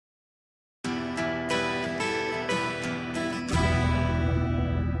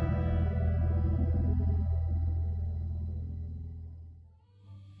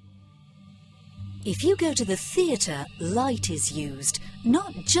If you go to the theatre, light is used,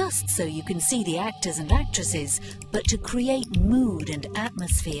 not just so you can see the actors and actresses, but to create mood and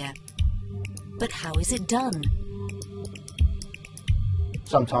atmosphere. But how is it done?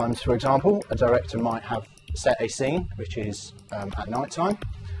 Sometimes, for example, a director might have set a scene which is at night time,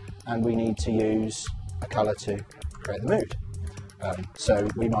 and we need to use a colour to create the mood. So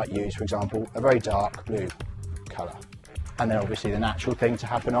we might use, for example, a very dark blue colour. And then obviously the natural thing to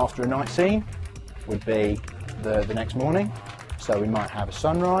happen after a night scene would be the next morning. So we might have a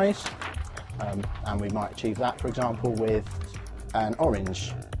sunrise, and we might achieve that, for example, with an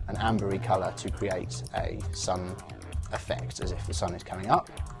orange, an ambery colour to create a sun effect, as if the sun is coming up.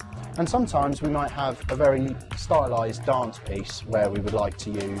 And sometimes we might have a very stylised dance piece where we would like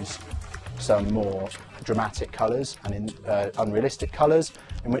to use some more dramatic colours and unrealistic colours,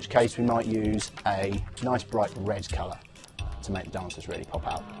 in which case we might use a nice bright red colour to make the dancers really pop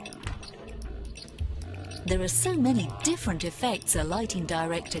out. There are so many different effects a lighting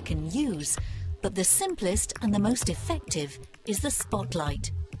director can use, but the simplest and the most effective is the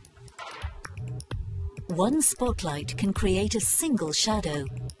spotlight. One spotlight can create a single shadow.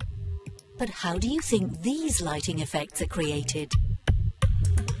 But how do you think these lighting effects are created?